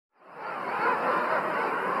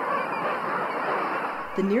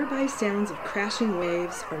The nearby sounds of crashing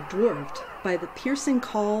waves are dwarfed by the piercing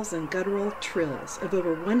calls and guttural trills of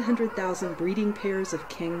over 100,000 breeding pairs of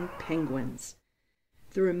king penguins.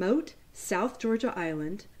 The remote South Georgia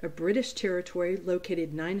Island, a British territory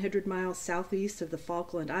located 900 miles southeast of the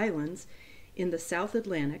Falkland Islands in the South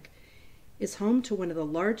Atlantic, is home to one of the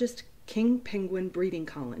largest king penguin breeding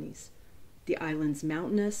colonies. The island's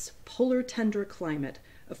mountainous, polar tundra climate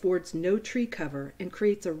affords no tree cover and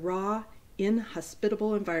creates a raw,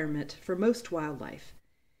 inhospitable environment for most wildlife.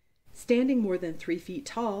 Standing more than 3 feet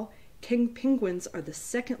tall, king penguins are the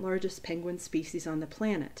second largest penguin species on the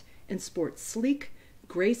planet and sport sleek,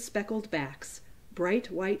 gray-speckled backs, bright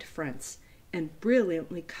white fronts, and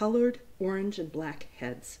brilliantly colored orange and black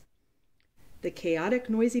heads. The chaotic,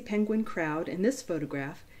 noisy penguin crowd in this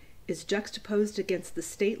photograph is juxtaposed against the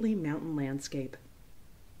stately mountain landscape.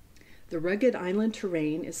 The rugged island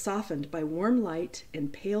terrain is softened by warm light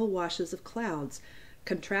and pale washes of clouds,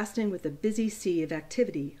 contrasting with the busy sea of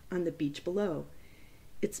activity on the beach below.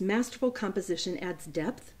 Its masterful composition adds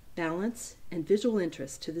depth, balance, and visual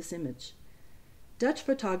interest to this image. Dutch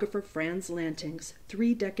photographer Frans Lanting's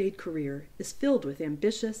 3-decade career is filled with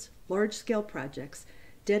ambitious, large-scale projects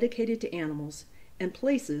dedicated to animals and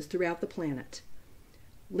places throughout the planet.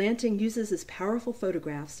 Lanting uses his powerful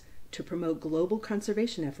photographs to promote global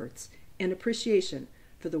conservation efforts and appreciation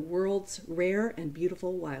for the world's rare and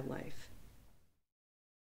beautiful wildlife.